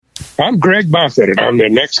I'm Gregg Moffett, and I'm the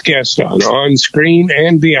next guest on Screen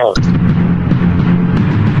and Beyond.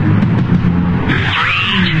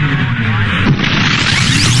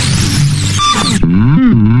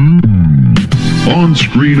 On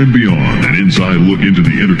Screen and Beyond, an inside look into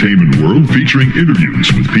the entertainment world featuring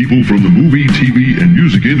interviews with people from the movie, TV, and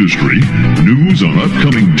music industry, news on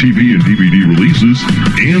upcoming TV and DVD releases,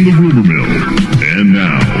 and the rumor mill. And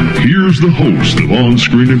now, here's the host of On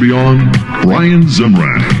Screen and Beyond, Brian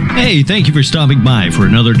Zemrak. Hey, thank you for stopping by for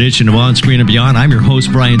another edition of On Screen and Beyond. I'm your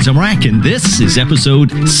host, Brian Zemrak, and this is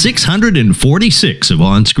episode 646 of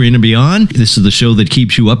On Screen and Beyond. This is the show that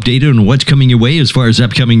keeps you updated on what's coming your way as far as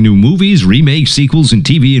upcoming new movies, remakes, sequels, and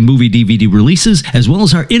TV and movie DVD releases, as well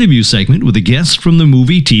as our interview segment with a guest from the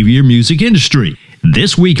movie, TV, or music industry.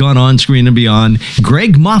 This week on Screen and Beyond,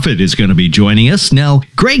 Gregg Moffett is going to be joining us. Now,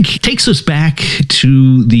 Gregg takes us back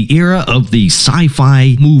to the era of the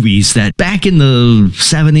sci-fi movies that back in the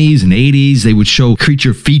 70s and 80s, they would show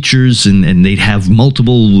creature features and they'd have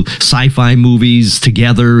multiple sci-fi movies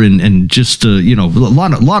together and just, a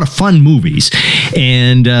lot of fun movies.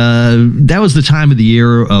 And that was the time of the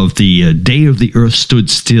year of the Day of the Earth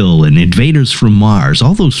Stood Still and Invaders from Mars,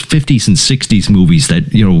 all those 50s and 60s movies that,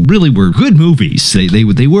 really were good movies. They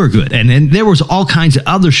were good. And then there was all kinds of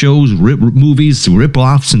other shows, movies,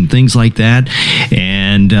 rip-offs and things like that.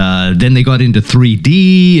 And then they got into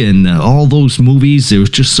 3D and all those movies. There was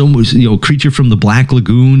just so much, Creature from the Black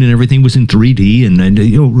Lagoon and everything was in 3D. And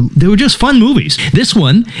they were just fun movies. This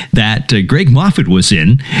one that Gregg Moffett was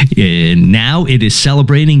in, now it is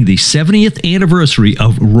celebrating the 70th anniversary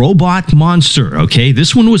of Robot Monster. Okay,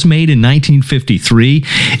 this one was made in 1953.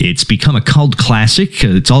 It's become a cult classic.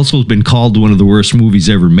 It's also been called one of the worst movies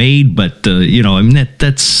ever made, but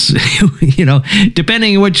that's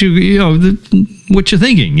depending on what you're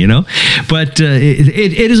thinking, but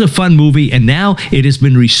it is a fun movie, and now it has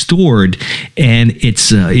been restored, and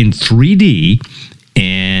it's in 3D.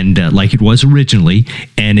 And like it was originally,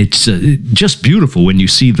 and it's just beautiful when you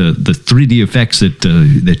see the 3D effects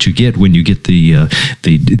that you get when you get the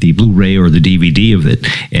Blu-ray or the DVD of it,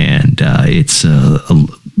 and it's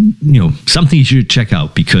something you should check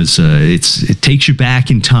out because it takes you back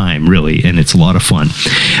in time, really, and it's a lot of fun.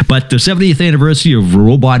 But the 70th anniversary of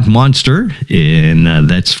Robot Monster, and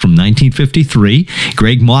that's from 1953.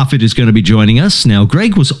 Gregg Moffett is going to be joining us. Now,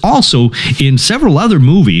 Gregg was also in several other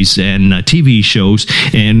movies and TV shows,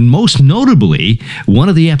 and most notably, one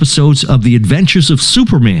of the episodes of The Adventures of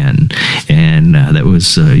Superman, and that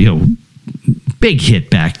was, big hit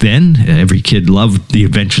back then. Every kid loved The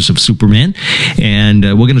Adventures of Superman. And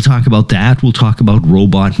we're going to talk about that. We'll talk about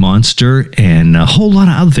Robot Monster and a whole lot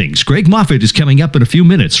of other things. Gregg Moffett is coming up in a few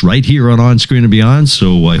minutes right here on Screen and Beyond,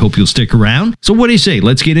 so I hope you'll stick around. So what do you say?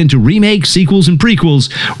 Let's get into remakes, sequels, and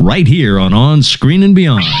prequels right here on Screen and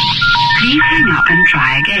Beyond. Please hang up and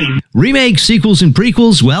try again. Remakes, sequels, and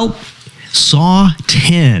prequels, well, Saw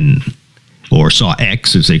 10. Or Saw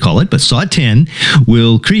X, as they call it, but Saw 10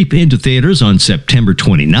 will creep into theaters on September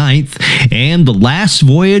 29th, and The Last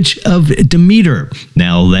Voyage of Demeter.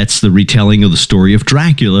 Now, that's the retelling of the story of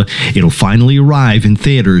Dracula. It'll finally arrive in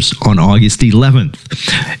theaters on August 11th.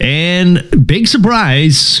 And big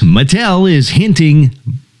surprise, Mattel is hinting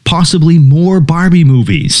possibly more Barbie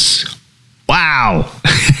movies. Wow,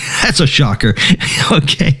 that's a shocker.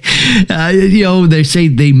 Okay. They say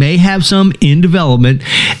they may have some in development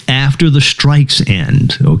after the strikes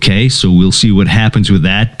end. Okay, so we'll see what happens with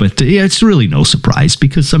that. But it's really no surprise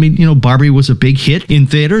because, Barbie was a big hit in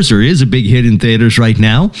theaters, or is a big hit in theaters right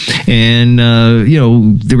now. And,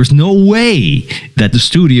 there was no way that the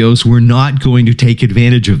studios were not going to take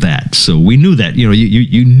advantage of that. So we knew that.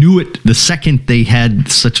 You knew it the second they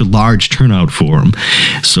had such a large turnout for them.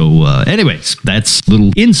 So anyways, that's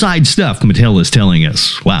little inside stuff Mattel is telling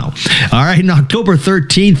us. Wow. All right, and October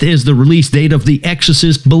 13th is the release date of The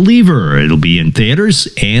Exorcist Believer. It'll be in theaters,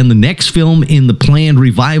 and the next film in the planned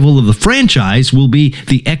revival of the franchise will be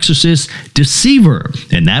The Exorcist Deceiver,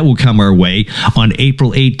 and that will come our way on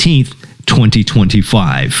April 18th,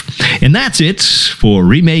 2025. And that's it for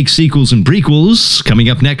remakes, sequels, and prequels. Coming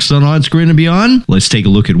up next on Screen and Beyond, let's take a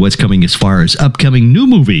look at what's coming as far as upcoming new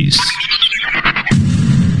movies.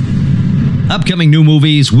 Upcoming new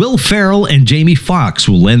movies, Will Ferrell and Jamie Foxx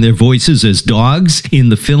will lend their voices as dogs in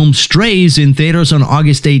the film Strays in theaters on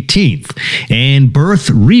August 18th. And Birth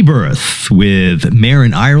Rebirth with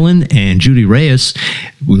Marin Ireland and Judy Reyes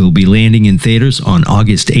will be landing in theaters on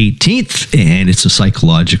August 18th. And it's a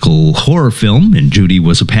psychological horror film. And Judy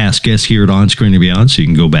was a past guest here at On Screen and Beyond, so you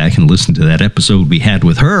can go back and listen to that episode we had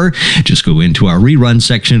with her. Just go into our rerun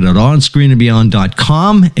section at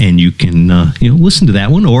onscreenandbeyond.com and you can listen to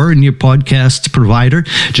that one, or in your podcast podcast provider.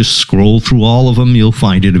 Just scroll through all of them. You'll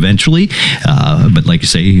find it eventually. But like I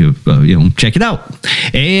say, check it out.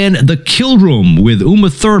 And The Kill Room with Uma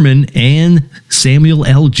Thurman and Samuel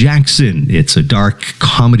L. Jackson. It's a dark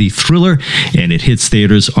comedy thriller, and it hits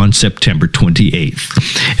theaters on September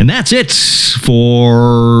 28th. And that's it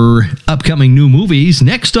for upcoming new movies.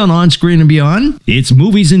 Next on Screen and Beyond, it's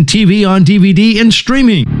movies and TV on DVD and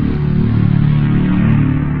streaming.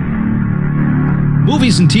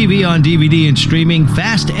 Movies and TV on DVD and streaming.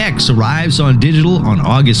 Fast X arrives on digital on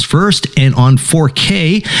August 1st and on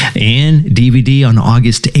 4K and DVD on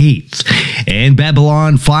August 8th. And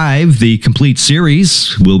Babylon 5, the complete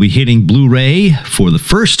series, will be hitting Blu-ray for the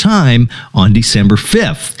first time on December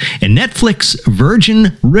 5th. And Netflix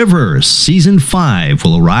Virgin Rivers Season 5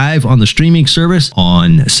 will arrive on the streaming service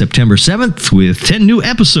on September 7th with 10 new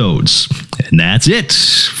episodes. And that's it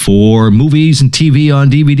for movies and TV on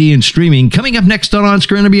DVD and streaming. Coming up next on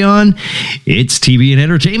Screen and Beyond, it's TV and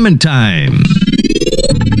entertainment time.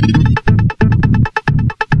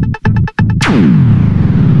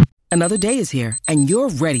 Another day is here, and you're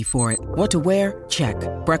ready for it. What to wear? Check.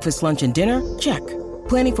 Breakfast, lunch, and dinner? Check.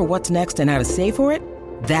 Planning for what's next and how to save for it?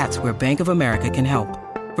 That's where Bank of America can help.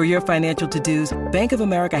 For your financial to-dos, Bank of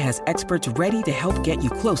America has experts ready to help get you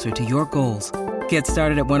closer to your goals. Get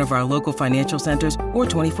started at one of our local financial centers or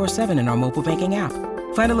 24/7 in our mobile banking app.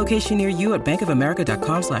 Find a location near you at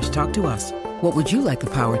bankofamerica.com/talktous. What would you like the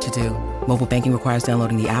power to do? Mobile banking requires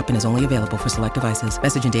downloading the app and is only available for select devices.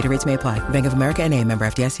 Message and data rates may apply. Bank of America N.A., member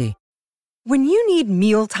FDIC. When you need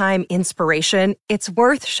mealtime inspiration, it's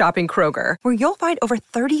worth shopping Kroger, where you'll find over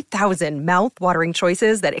 30,000 mouth-watering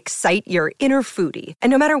choices that excite your inner foodie. And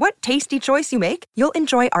no matter what tasty choice you make, you'll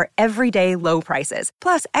enjoy our everyday low prices,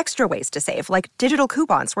 plus extra ways to save, like digital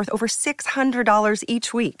coupons worth over $600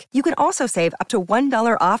 each week. You can also save up to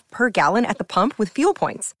 $1 off per gallon at the pump with fuel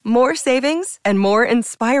points. More savings and more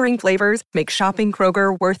inspiring flavors make shopping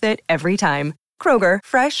Kroger worth it every time. Kroger,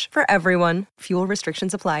 fresh for everyone. Fuel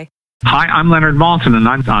restrictions apply. Hi, I'm Leonard Maltin, and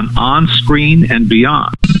I'm on Screen and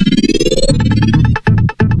Beyond.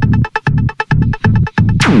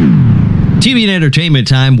 TV and entertainment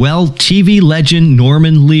time. Well, TV legend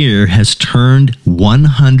Norman Lear has turned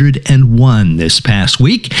 101 this past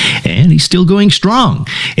week, and he's still going strong.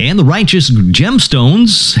 And The Righteous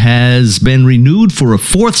Gemstones has been renewed for a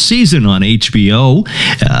 4th season on HBO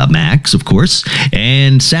Max, of course.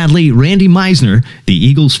 And sadly, Randy Meisner, the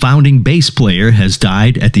Eagles' founding bass player, has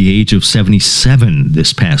died at the age of 77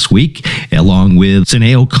 this past week, along with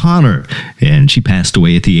Sinead O'Connor, and she passed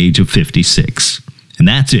away at the age of 56. And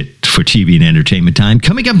that's it for TV and entertainment time.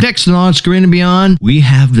 Coming up next on Screen and Beyond, we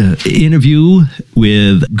have the interview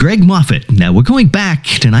with Gregg Moffett. Now, we're going back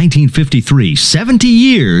to 1953, 70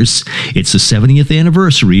 years. It's the 70th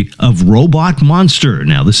anniversary of Robot Monster.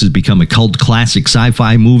 Now, this has become a cult classic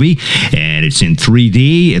sci-fi movie, and it's in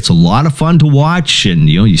 3D. It's a lot of fun to watch, and,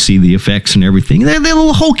 you see the effects and everything. They're a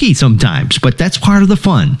little hokey sometimes, but that's part of the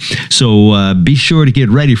fun. So be sure to get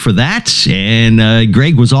ready for that. And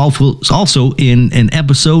Gregg was also in an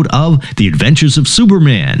episode of The Adventures of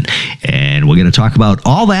Superman. And we're going to talk about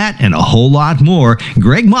all that and a whole lot more.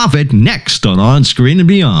 Gregg Moffett next on Screen and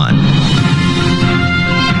Beyond.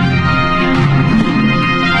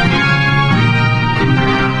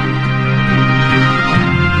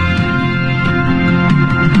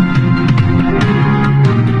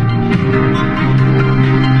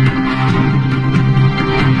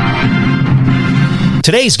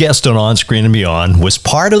 Today's guest on Screen and Beyond was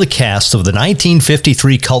part of the cast of the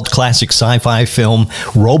 1953 cult classic sci-fi film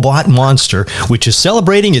Robot Monster, which is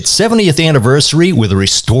celebrating its 70th anniversary with a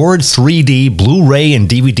restored 3D Blu-ray and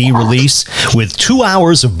DVD release with 2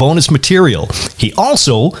 hours of bonus material. He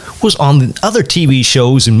also was on other TV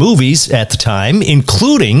shows and movies at the time,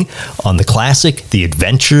 including on the classic The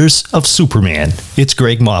Adventures of Superman. It's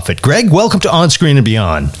Gregg Moffett. Gregg, welcome to On Screen and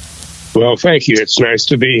Beyond. Well, thank you. It's nice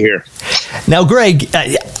to be here. Now, Gregg,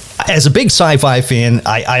 as a big sci-fi fan,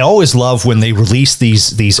 I always love when they release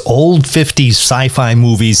these old 50s sci-fi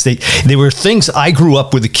movies. They were things I grew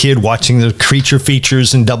up with a kid watching, the creature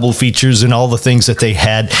features and double features and all the things that they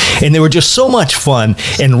had, and they were just so much fun.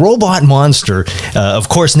 And Robot Monster, of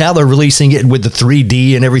course, now they're releasing it with the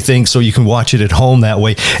 3D and everything, so you can watch it at home that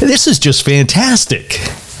way. This is just fantastic.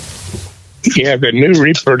 Yeah, the new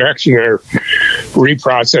reproduction or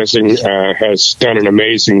reprocessing has done an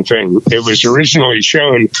amazing thing. It was originally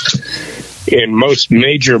shown in most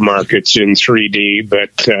major markets in 3D, but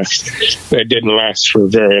that didn't last for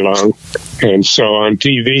very long. And so on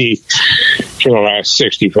TV, for the last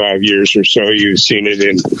 65 years or so, you've seen it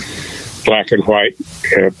in black and white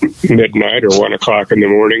at midnight or 1 o'clock in the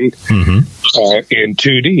morning in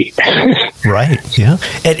 2D. Right, yeah.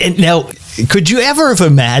 And now, could you ever have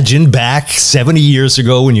imagined back 70 years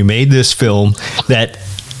ago when you made this film that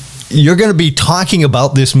you're going to be talking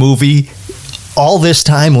about this movie all this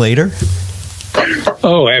time later?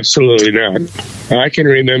 Oh, absolutely not. I can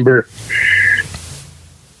remember,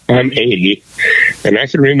 I'm 80, and I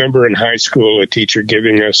can remember in high school a teacher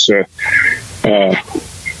giving us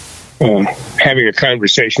having a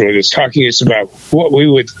conversation with us, talking to us about what we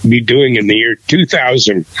would be doing in the year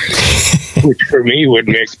 2000, which for me would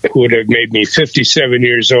have made me 57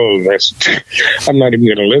 years old. I'm not even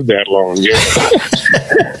going to live that long. Yeah.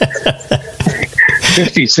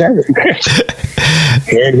 57.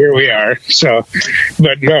 And here we are. So,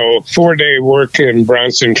 but no, 4-day work in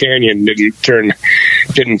Bronson Canyon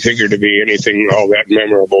didn't figure to be anything all that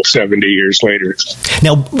memorable 70 years later.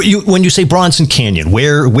 Now, when you say Bronson Canyon,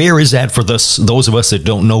 where is that for those of us that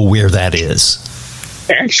don't know where that is?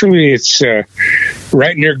 Actually, it's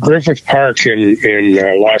right near Griffith Park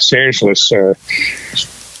in Los Angeles. The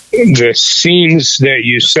scenes that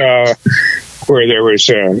you saw where there was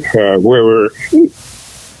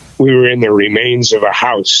we were in the remains of a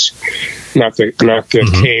house, not the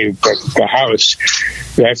cave, but the house.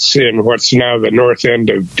 That's in what's now the north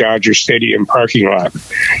end of Dodger Stadium parking lot.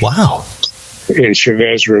 Wow. In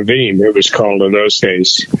Chavez Ravine, it was called in those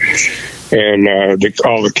days. And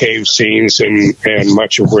all the cave scenes and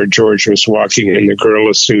much of where George was walking in the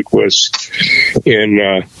gorilla suit was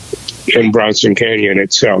in Bronson Canyon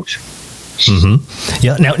itself. Mm-hmm.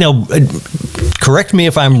 Yeah. Now, correct me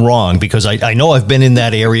if I'm wrong, because I know I've been in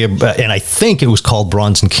that area, and I think it was called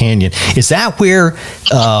Bronson Canyon. Is that where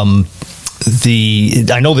I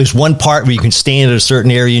know there's one part where you can stand at a certain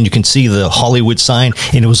area and you can see the Hollywood sign,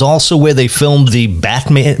 and it was also where they filmed the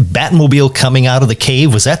Batmobile coming out of the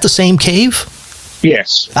cave. Was that the same cave?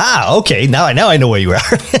 Yes. Ah, okay. Now I know where you are.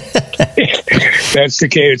 That's the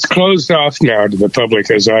cave. It's closed off now to the public,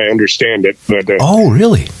 as I understand it. But oh,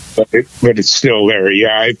 really? But it's still there.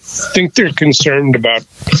 Yeah, I think they're concerned about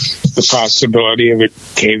the possibility of it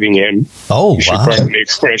caving in. Oh, wow. Pardon the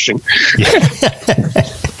expression.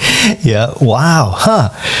 Yeah. Wow. Huh.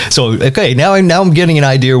 So, okay. Now I'm getting an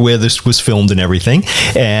idea where this was filmed and everything.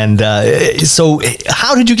 And so,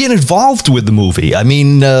 how did you get involved with the movie? I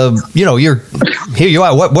mean, here you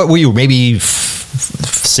are. What were you? Maybe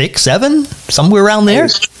 6, 7, somewhere around there.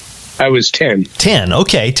 I was 10. 10.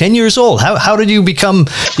 Okay. 10 years old. How did you become,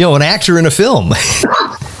 an actor in a film?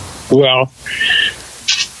 Well,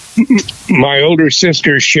 my older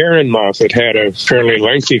sister, Sharon Moffett, had a fairly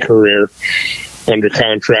lengthy career under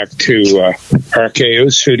contract to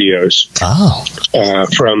RKO Studios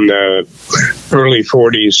from the early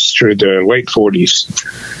 40s through the late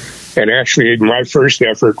 40s. And actually, my first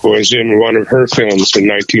effort was in one of her films in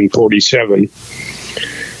 1947.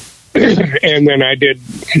 And then I did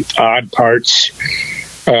odd parts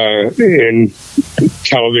in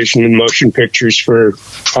television and motion pictures for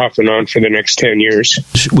off and on for the next 10 years.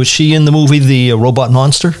 Was she in the movie The Robot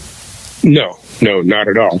Monster? No, not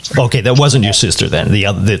at all. Okay, that wasn't your sister then,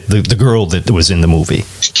 the girl that was in the movie.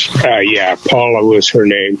 Yeah, Paula was her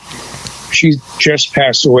name. She just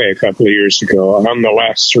passed away a couple of years ago. I'm the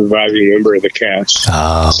last surviving member of the cast.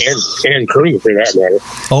 And crew, for that matter.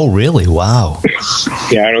 Oh, really? Wow.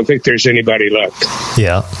 Yeah, I don't think there's anybody left.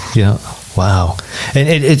 Yeah. Wow. And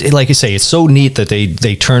it like you say, it's so neat that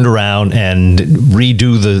they turned around and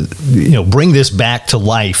redo bring this back to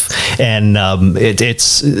life. And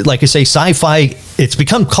it's like I say, sci-fi, it's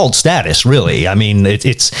become cult status, really. I mean,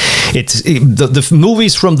 it's the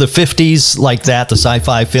movies from the 50s like that, the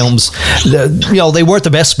sci-fi films, they weren't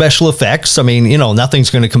the best special effects. I mean, nothing's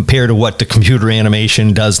going to compare to what the computer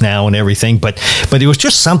animation does now and everything. But it was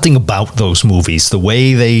just something about those movies, the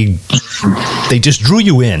way they just drew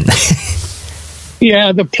you in.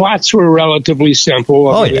 Yeah, the plots were relatively simple.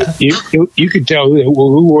 Oh, yeah. You could tell who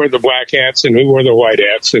wore the black hats and who wore the white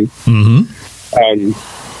hats. And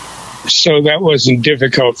so that wasn't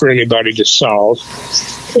difficult for anybody to solve.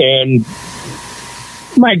 And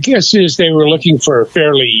my guess is they were looking for a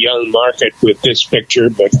fairly young market with this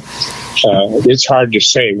picture, but it's hard to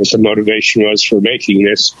say what the motivation was for making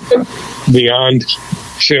this beyond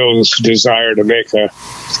Phil's desire to make a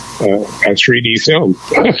 3D film.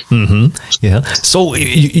 Yeah. So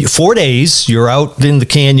 4 days you're out in the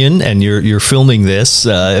canyon and you're filming this.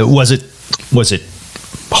 Was it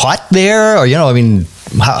hot there, or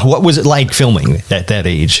what was it like filming at that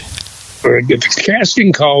age? The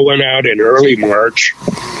casting call went out in early March,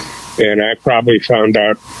 and I probably found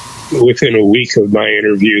out within a week of my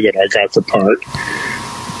interview that I got the part.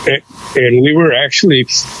 and we were actually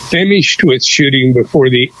finished with shooting before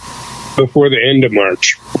the end of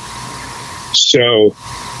March. So,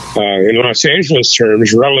 in Los Angeles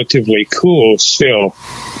terms, relatively cool still,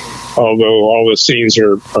 although all the scenes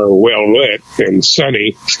are well lit and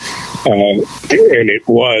sunny. And it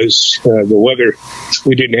was the weather.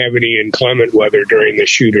 We didn't have any inclement weather during the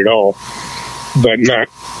shoot at all, but not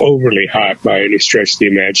overly hot by any stretch of the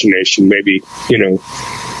imagination. Maybe,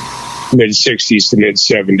 mid 60s to mid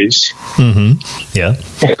 70s. Mm-hmm. Yeah.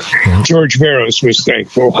 George Barrows was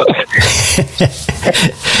thankful.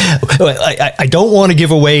 I don't want to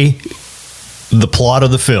give away the plot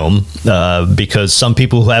of the film because some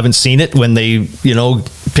people who haven't seen it, when they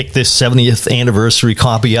pick this 70th anniversary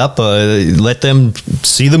copy up, let them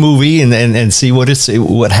see the movie and see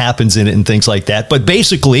what happens in it and things like that. But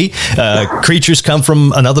basically, creatures come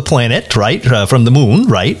from another planet, right? From the moon,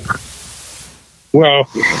 right? Well,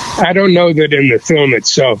 I don't know that in the film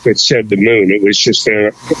itself it said the moon. It was just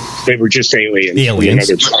they were just aliens. From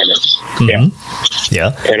another planet. Mm-hmm.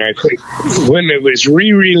 Yeah. And I think when it was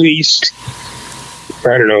re-released,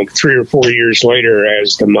 I don't know, 3 or 4 years later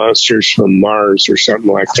as The Monsters from Mars or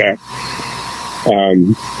something like that,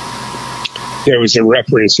 there was a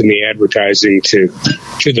reference in the advertising to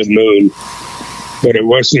the moon, but it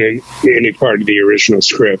wasn't in any part of the original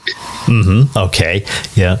script. Mm-hmm. Okay.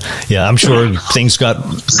 Yeah. I'm sure things got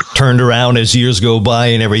turned around as years go by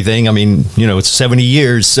and everything. I mean, it's 70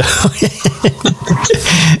 years. So.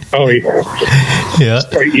 Oh, yeah.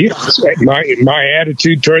 My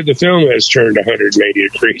attitude toward the film has turned 180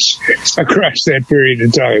 degrees across that period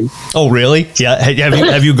of time. Oh, really? Yeah.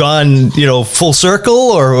 Have you gone, full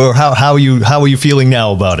circle, or how are you feeling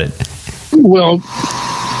now about it? Well,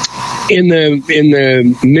 in the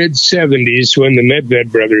mid 70s, when the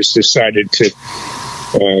Medved brothers decided to,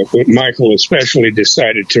 Michael especially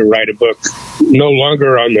decided to write a book no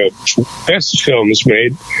longer on the best films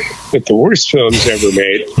made, but the worst films ever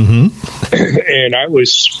made. Mm-hmm. And I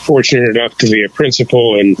was fortunate enough to be a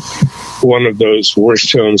principal in one of those worst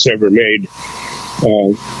films ever made.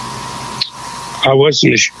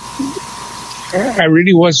 I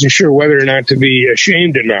really wasn't sure whether or not to be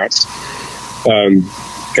ashamed or not.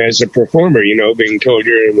 As a performer, being told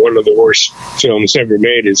you're in one of the worst films ever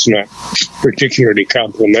made is not particularly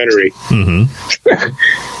complimentary. Mm-hmm.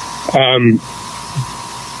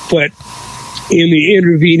 But in the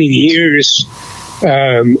intervening years,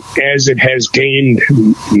 as it has gained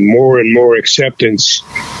more and more acceptance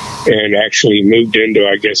and actually moved into,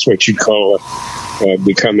 I guess, what you'd call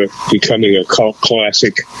becoming a cult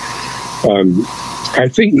classic, I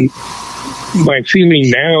think my feeling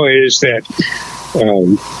now is that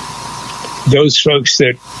those folks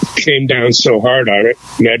that came down so hard on it,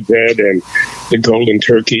 Medved and the Golden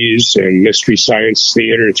Turkeys and Mystery Science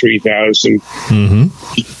Theater 3000,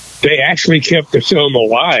 mm-hmm. they actually kept the film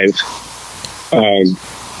alive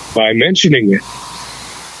by mentioning it.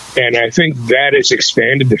 And I think that has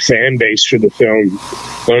expanded the fan base for the film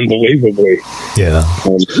unbelievably. Yeah.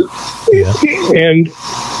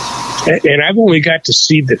 And I've only got to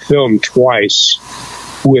see the film twice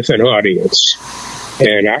with an audience.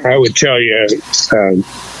 And I would tell you,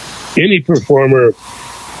 any performer,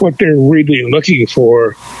 what they're really looking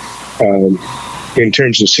for in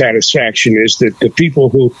terms of satisfaction is that the people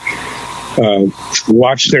who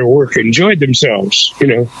watched their work enjoyed themselves,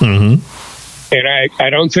 Mm-hmm. And I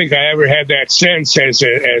don't think I ever had that sense as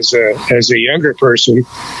a younger person,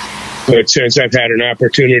 but since I've had an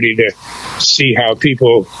opportunity to see how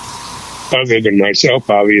people, other than myself,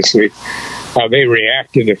 obviously, how they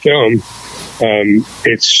react to the film,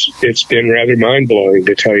 it's been rather mind-blowing,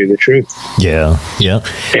 to tell you the truth. Yeah.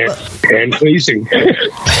 And pleasing.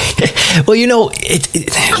 Well,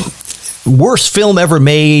 worst film ever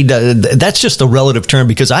made, that's just a relative term,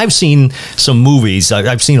 because I've seen some movies.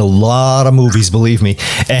 I've seen a lot of movies, believe me.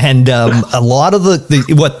 And a lot of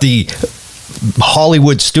the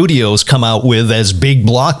Hollywood studios come out with as big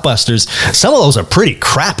blockbusters, some of those are pretty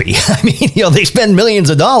crappy. I mean, they spend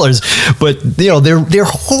millions of dollars, but they're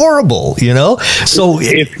horrible. So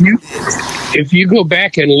if you go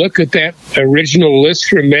back and look at that original list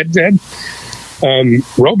from Medved,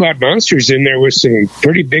 Robot Monsters in there with some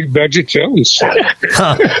pretty big budget films.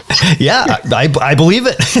 Huh. Yeah, I believe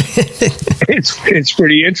it. It's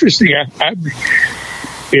pretty interesting.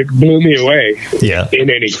 It blew me away. Yeah. In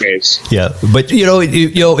any case. Yeah, but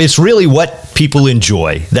it's really what people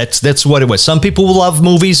enjoy. That's what it was. Some people love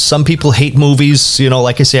movies. Some people hate movies. You know,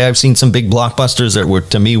 like I say, I've seen some big blockbusters that were,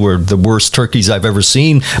 to me, were the worst turkeys I've ever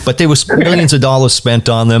seen. But there was millions of dollars spent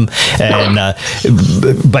on them. And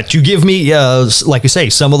but you give me, like I say,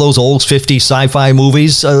 some of those old 50s sci-fi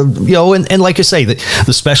movies. You know, and like I say,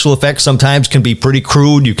 the special effects sometimes can be pretty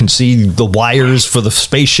crude. You can see the wires for the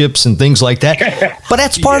spaceships and things like that. But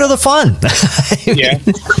that's part of the fun. Yeah.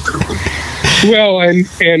 Well, and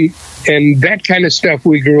that kind of stuff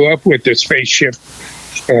we grew up with. The spaceship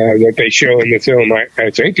that they show in the film, I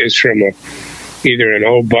think, is from either an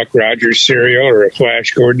old Buck Rogers serial or a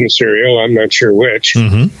Flash Gordon serial. I'm not sure which.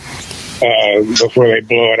 Before they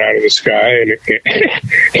blow it out of the sky,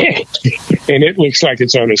 and it looks like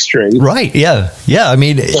it's on a string. Right? Yeah. I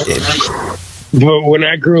mean. But when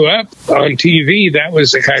I grew up on TV, that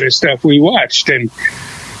was the kind of stuff we watched, and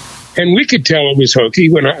we could tell it was hokey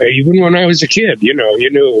even when I was a kid. You know, you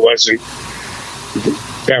knew it wasn't.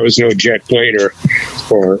 That was no jet plane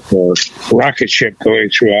or rocket ship going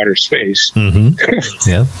through outer space.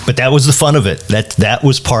 Yeah, but that was the fun of it. That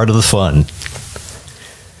was part of the fun.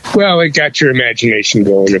 Well, it got your imagination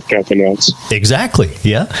going, if nothing else. Exactly.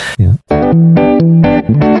 Yeah.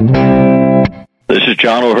 This is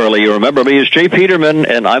John O'Hurley. You remember me as Jay Peterman,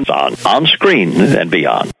 and I'm on Screen and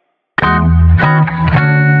Beyond.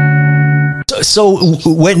 So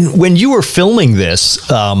when you were filming this,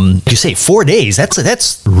 you say 4 days.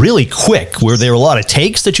 That's really quick. Were there a lot of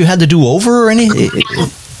takes that you had to do over or anything?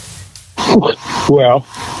 Well,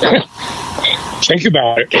 think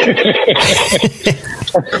about it.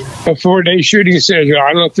 A 4-day shooting session.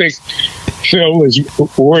 I don't think Phil was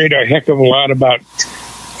worried a heck of a lot about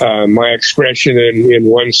my expression in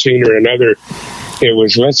one scene or another. It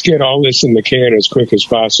was, let's get all this in the can as quick as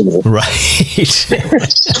possible. Right.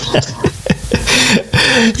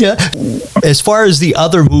 Yeah. As far as the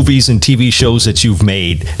other movies and TV shows that you've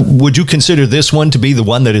made, would you consider this one to be the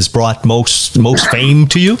one that has brought most fame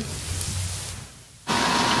to you?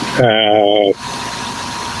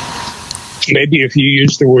 Maybe if you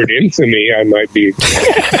use the word infamy, I might be.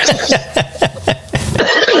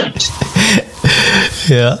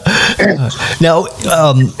 Yeah. Now,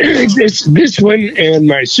 this one and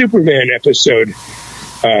my Superman episode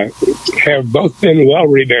have both been well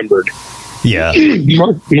remembered. Yeah.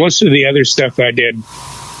 Most of the other stuff I did,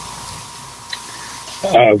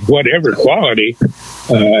 of whatever quality,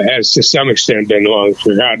 has to some extent been long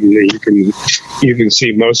forgotten. You can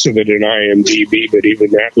see most of it in IMDb, but even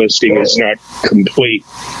that listing is not complete.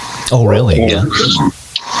 Oh, really? Yeah.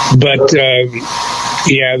 But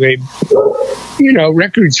yeah, they,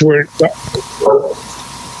 records weren't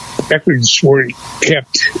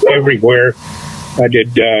kept everywhere. I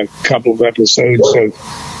did a couple of episodes of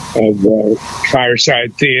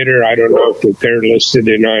Fireside Theater. I don't know if they're listed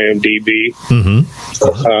in IMDb.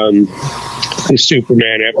 The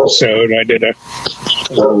Superman episode. I did a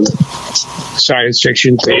science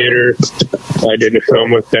fiction theater. I did a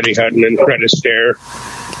film with Betty Hutton and Fred Astaire.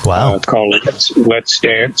 Wow. Called Let's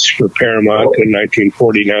Dance for Paramount in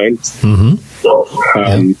 1949.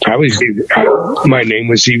 My name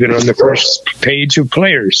was even on the first page of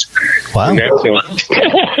Players. Wow. In that film.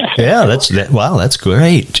 Yeah, that's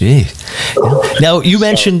great. Gee. Yeah. Now, you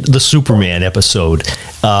mentioned the Superman episode.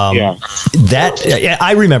 That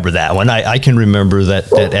I remember that one. I can remember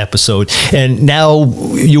that episode. And now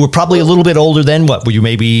you were probably a little bit older then. What, were you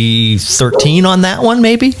maybe 13 on that one,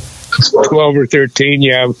 maybe? 12 or 13,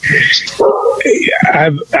 yeah.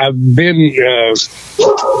 I've been...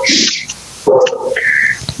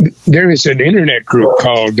 there is an internet group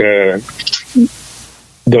called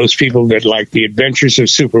Those People That Like the Adventures of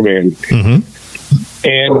Superman. And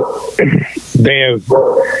they have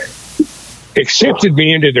accepted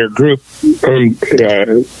me into their group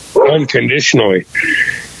unconditionally.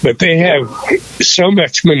 But they have so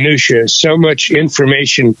much minutia, so much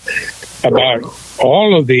information about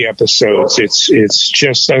all of the episodes. It's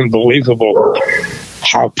just unbelievable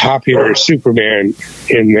how popular Superman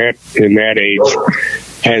in that age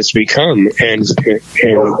has become, and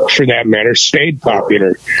for that matter, stayed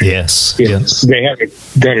popular. Yes. They haven't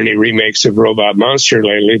done any remakes of Robot Monster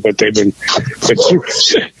lately, but they've been. But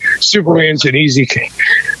Superman's an easy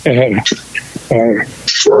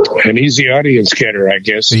audience getter, I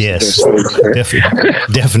guess. Yes,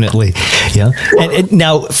 definitely. Yeah. And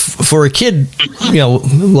now, for a kid,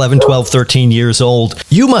 11, 12, 13 years old,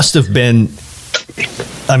 you must have been.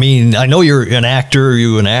 I mean, I know you're an actor.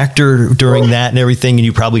 You were an actor during that and everything, and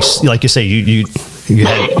you probably, like you say, you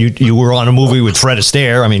were on a movie with Fred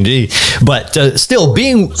Astaire. I mean, but still,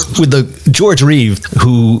 being with the George Reeves,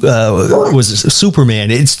 who was Superman,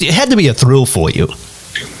 it had to be a thrill for you.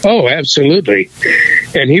 Oh, absolutely.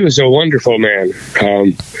 And he was a wonderful man.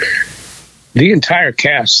 The entire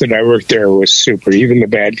cast that I worked there was super. Even the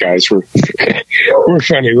bad guys were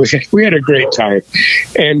funny. We had a great time.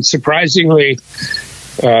 And surprisingly,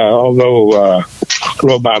 although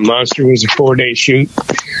Robot Monster was a 4-day shoot,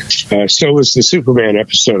 so was the Superman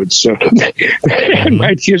episode. So that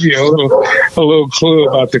might give you a little clue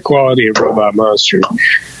about the quality of Robot Monster.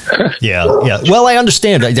 Yeah. Well, I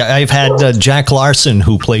understand. I've had Jack Larson,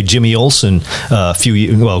 who played Jimmy Olsen quite a few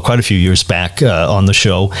years back on the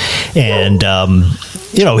show, and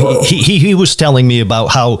he was telling me about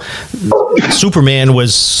how Superman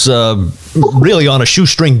was really on a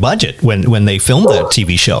shoestring budget when they filmed that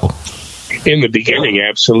TV show. In the beginning,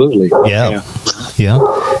 absolutely. Yeah.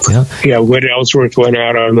 Wood Ellsworth went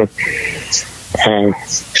out on the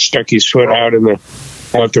stuck his foot out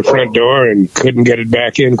the front door and couldn't get it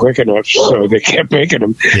back in quick enough, so they kept making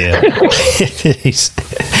them. Yeah.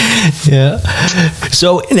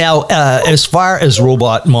 So now, as far as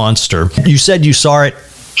Robot Monster, you said you saw it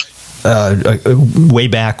way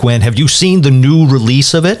back when. Have you seen the new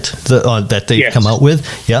release of it that they've come out with?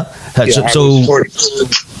 Yeah. So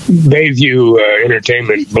Bayview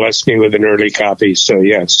Entertainment blessed me with an early copy, so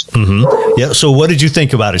yes. Mm-hmm. Yeah. So what did you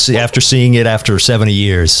think about it after seeing it after 70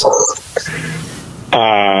 years?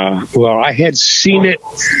 Well, I had seen it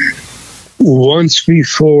once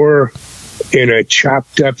before in a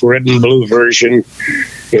chopped up red and blue version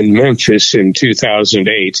in Memphis in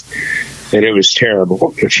 2008, and it was terrible.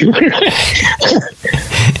 But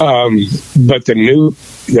the new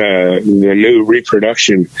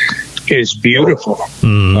reproduction is beautiful.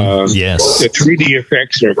 Yes. The 3D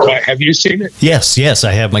effects are. Have you seen it? Yes,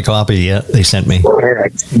 I have my copy. Yeah, they sent me. All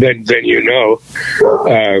right, then you know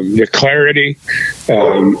the clarity,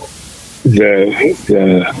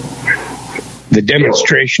 the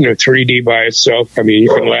demonstration of 3D by itself. I mean, you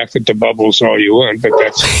can laugh at the bubbles all you want, but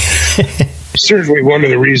that's certainly one of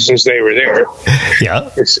the reasons they were there. Yeah,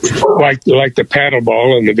 it's like the paddle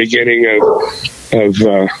ball in the beginning of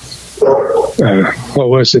what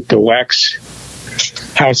was it? The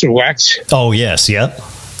House of Wax. Oh yes, yeah.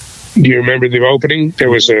 Do you remember the opening? There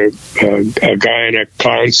was a guy in a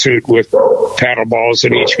clown suit with paddle balls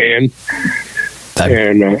in each hand,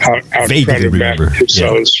 and out in front of Matt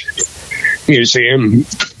Tussauds museum.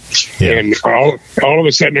 Yeah. And all of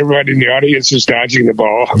a sudden, everybody in the audience is dodging the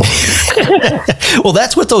ball. Well,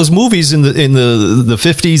 that's what those movies in the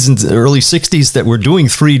 50s and early 60s that were doing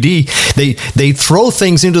 3D. They throw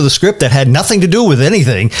things into the script that had nothing to do with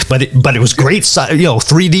anything, but it was great,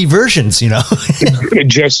 3D versions.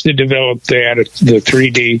 Just to develop the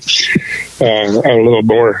 3D a little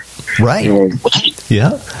more. Right.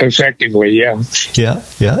 Effectively, yeah.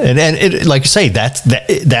 And it, like you say,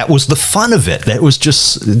 that was the fun of it. That was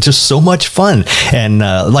just so much fun. And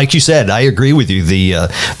like you said, I agree with you. The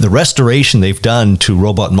restoration they've done to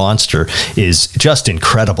Robot Monster is just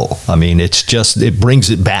incredible. I mean, it brings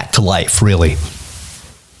it back to life, really.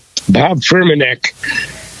 Bob Firmanek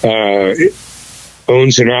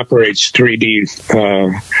owns and operates 3D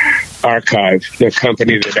Archive, the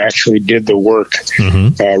company that actually did the work,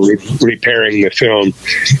 repairing the film,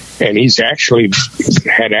 and he's had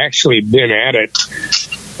been at it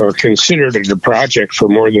or considered it a project for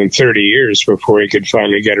more than 30 years before he could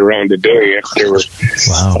finally get around to doing it. There were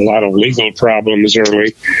a lot of legal problems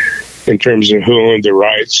early in terms of who owned the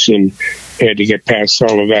rights, and had to get past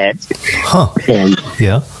all of that.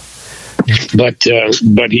 But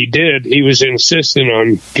he did. He was insistent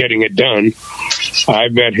on getting it done. I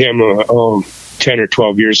met him 10 or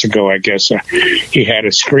 12 years ago, I guess. He had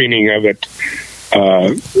a screening of it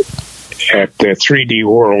at the 3D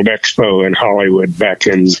World Expo in Hollywood back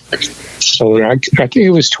in, I think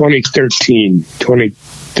it was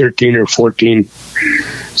 2013 or 14,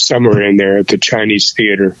 somewhere in there at the Chinese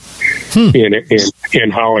Theater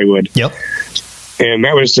in Hollywood. Yep. And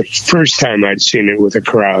that was the first time I'd seen it with a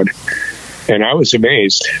crowd. And I was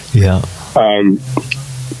amazed. Yeah.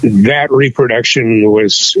 That reproduction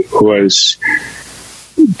was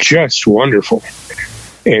just wonderful.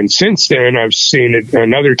 And since then, I've seen it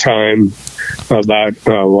another time about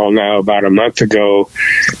a month ago.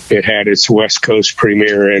 It had its West Coast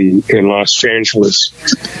premiere in Los Angeles,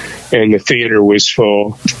 and the theater was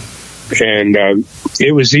full. And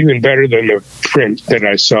it was even better than the print that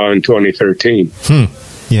I saw in 2013.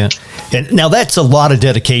 Yeah. And now that's a lot of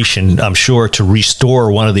dedication, I'm sure, to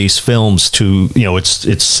restore one of these films to,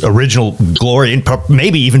 its original glory, and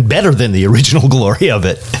maybe even better than the original glory of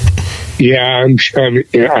it. Yeah, I'm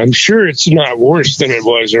sure it's not worse than it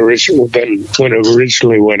was than when it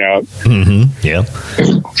originally went out. Mm-hmm. Yeah.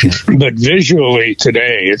 But visually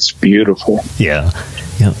today, it's beautiful. Yeah.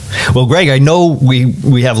 Well, Gregg, I know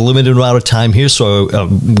we have a limited amount of time here, so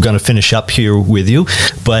I'm going to finish up here with you.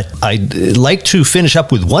 But I'd like to finish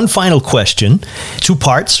up with one final question. 2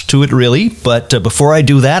 parts to it, really. But before I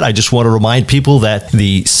do that, I just want to remind people that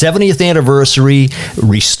the 70th anniversary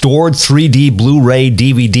restored 3D Blu-ray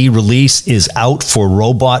DVD release is out for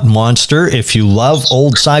Robot Monster. If you love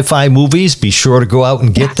old sci-fi movies, be sure to go out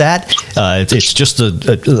and get that. It's just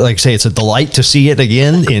like I say, it's a delight to see it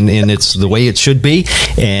again, and it's the way it should be.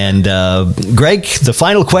 And Gregg, the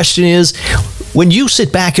final question is, when you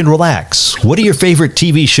sit back and relax, what are your favorite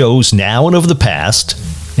TV shows now and of the past?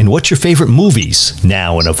 And what's your favorite movies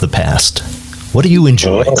now and of the past? What do you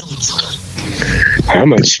enjoy? How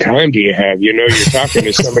much time do you have? You know, you're talking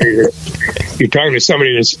to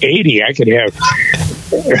somebody that's 80. I could have.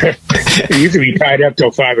 You could be tied up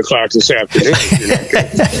till 5 o'clock this afternoon.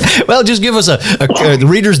 Well, just give us a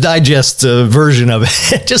Reader's Digest version of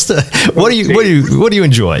it. Just what do you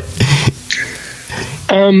enjoy?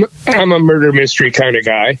 I'm a murder mystery kind of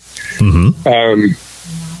guy. Mm-hmm.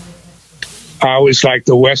 I always liked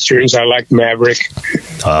the Westerns. I liked Maverick.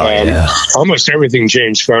 Almost everything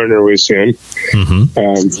James Garner was in.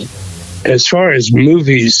 Mm-hmm. As far as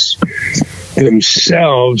movies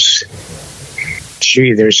themselves,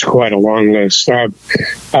 gee, there's quite a long list. I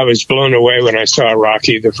was blown away when I saw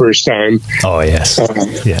Rocky the first time. Oh, yes.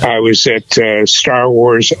 I was at Star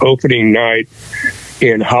Wars opening night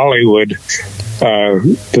in Hollywood.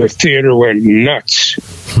 The theater went nuts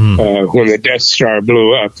when the Death Star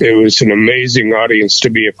blew up. It was an amazing audience to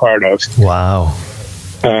be a part of. Wow.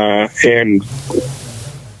 And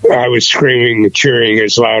I was screaming and cheering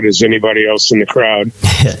as loud as anybody else in the crowd.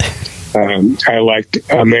 I liked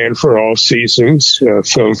A Man for All Seasons, a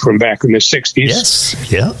film from back in the 60s. Yes,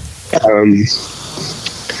 yeah.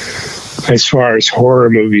 As far as horror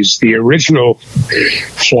movies, the original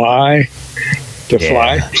Fly.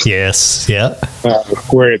 Yes, yeah.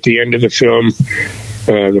 Where at the end of the film,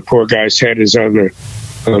 the poor guy's head is on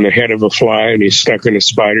the head of a fly, and he's stuck in a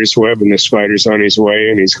spider's web, and the spider's on his way,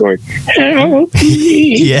 and he's going, "Help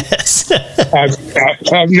me!" Yes,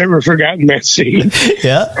 I've never forgotten that scene.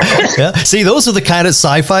 Yeah. See, those are the kind of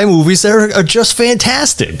sci-fi movies that are just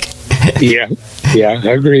fantastic. Yeah, I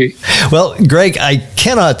agree. Well, Gregg, I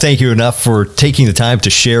cannot thank you enough for taking the time to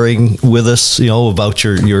sharing with us, about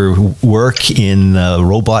your work in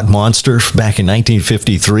Robot Monster back in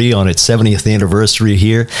 1953 on its 70th anniversary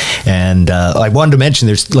here. And I wanted to mention,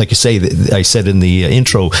 there's, like you say, I said in the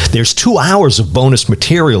intro, there's 2 hours of bonus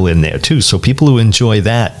material in there too. So people who enjoy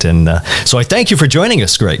that, and so I thank you for joining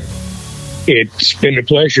us, Gregg. It's been a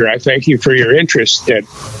pleasure. I thank you for your interest.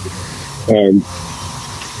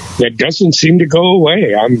 That doesn't seem to go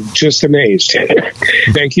away. I'm just amazed.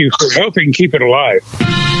 Thank you for helping keep it alive.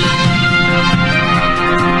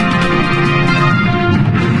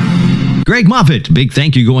 Gregg Moffett, big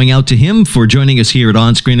thank you going out to him for joining us here at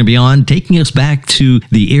On Screen and Beyond, taking us back to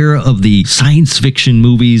the era of the science fiction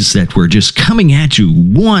movies that were just coming at you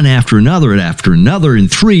one after another in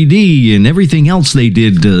 3D and everything else they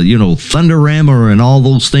did, Thunderhammer and all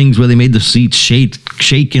those things where they made the seats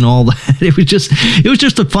shake and all that. It was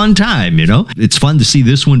just a fun time, It's fun to see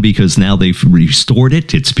this one because now they've restored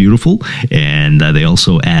it. It's beautiful. And they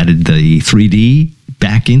also added the 3D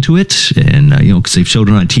back into it, and because they've showed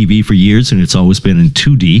it on TV for years and it's always been in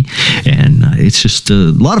 2D, and it's just a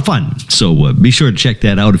lot of fun. So be sure to check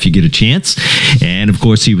that out if you get a chance. And of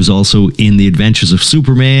course, he was also in The Adventures of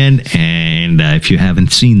Superman, and if you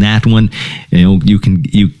haven't seen that one,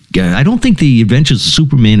 I don't think The Adventures of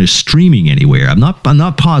Superman is streaming anywhere. I'm not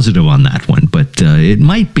positive on that one, but it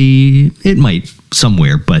might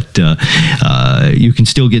somewhere, but you can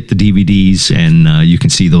still get the DVDs, and you can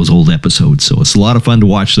see those old episodes. So it's a lot of fun to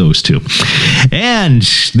watch those too. And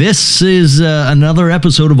this is another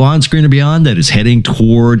episode of On Screen and Beyond that is heading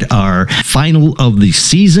toward our final of the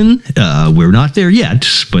season. We're not there yet,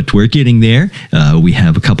 but we're getting there. We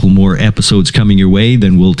have a couple more episodes coming your way.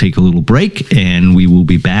 Then we'll take a little break, and we will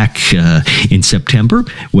be back in September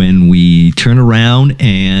when we turn around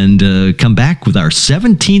and come back with our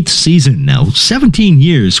 17th season. Now, 17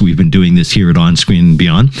 years we've been doing this here at On Screen and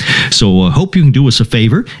Beyond. So I hope you can do us a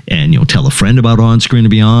favor and tell a friend about On Screen and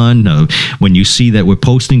Beyond. When you see that we're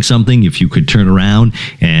posting something, if you could turn around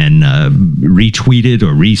and retweet it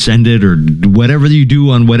or resend it or whatever you do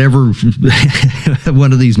on whatever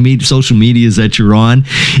one of these social medias that you're on,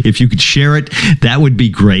 if you could share it, that would be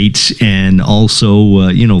great. And also,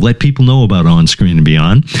 let people know about On Screen and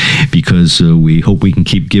Beyond, because we hope we can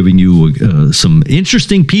keep giving you some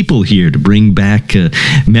interesting people here to bring back back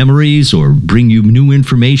memories or bring you new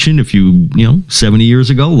information. If you 70 years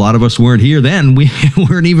ago, a lot of us weren't here then. We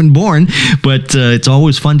weren't even born, but it's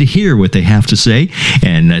always fun to hear what they have to say,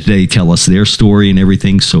 and they tell us their story and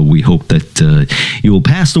everything. So we hope that you will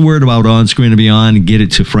pass the word about On Screen and Beyond and get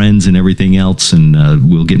it to friends and everything else, and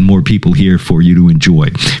we'll get more people here for you to enjoy.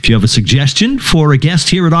 If you have a suggestion for a guest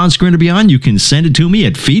here at On Screen and Beyond, you can send it to me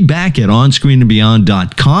at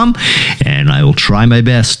feedback@onscreenandbeyond.com, and I will try my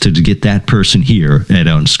best to get that person here at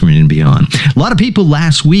On Screen and Beyond. A lot of people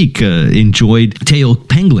last week enjoyed Teo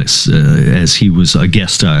Penglis as he was a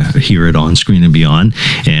guest here at On Screen and Beyond,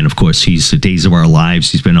 and of course he's the Days of Our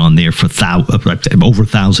Lives. He's been on there for over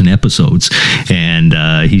 1,000 episodes, and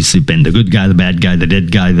he's been the good guy, the bad guy, the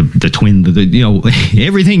dead guy, the twin,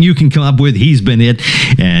 everything you can come up with, he's been it,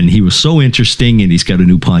 and he was so interesting, and he's got a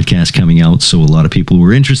new podcast coming out, so a lot of people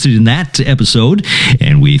were interested in that episode,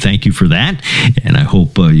 and we thank you for that, and I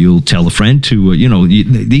hope you'll tell a friend to,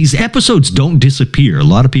 these episodes don't disappear. A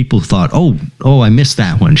lot of people thought, oh, I missed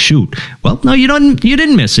that one, shoot. Well, no, you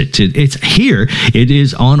didn't miss it. It's here. It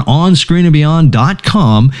is on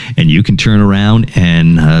onscreenandbeyond.com, and you can turn around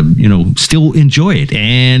and, still enjoy it.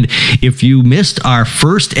 And if you missed our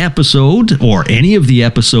first episode or any of the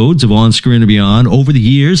episodes of On Screen and Beyond over the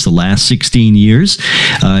years, the last 16 years,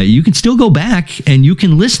 you can still go back and you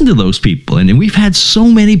can listen to those people. And we've had so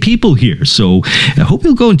many people here, so I hope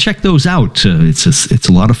you'll go and check those out. It's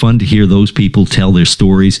a lot of fun to hear those people tell their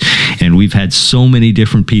stories, and we've had so many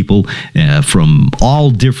different people from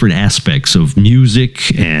all different aspects of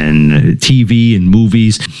music and TV and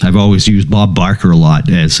movies. I've always used Bob Barker a lot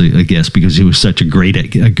as a guest because he was such a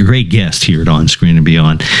great guest here at On Screen and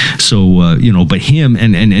Beyond. So but him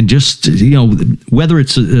and just whether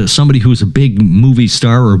it's somebody who's a big movie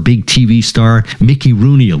star or a big TV star, Mickey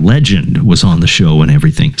Rooney, a legend, was on the show and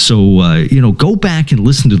everything. So go back and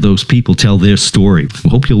listen to those people tell their story. We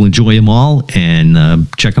hope you'll enjoy them all and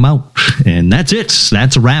check them out. And that's it.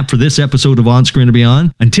 That's a wrap for this episode of On Screen and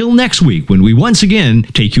Beyond. Until next week, when we once again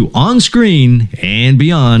take you on screen and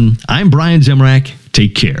beyond, I'm Brian Zemrak.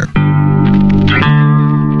 Take care.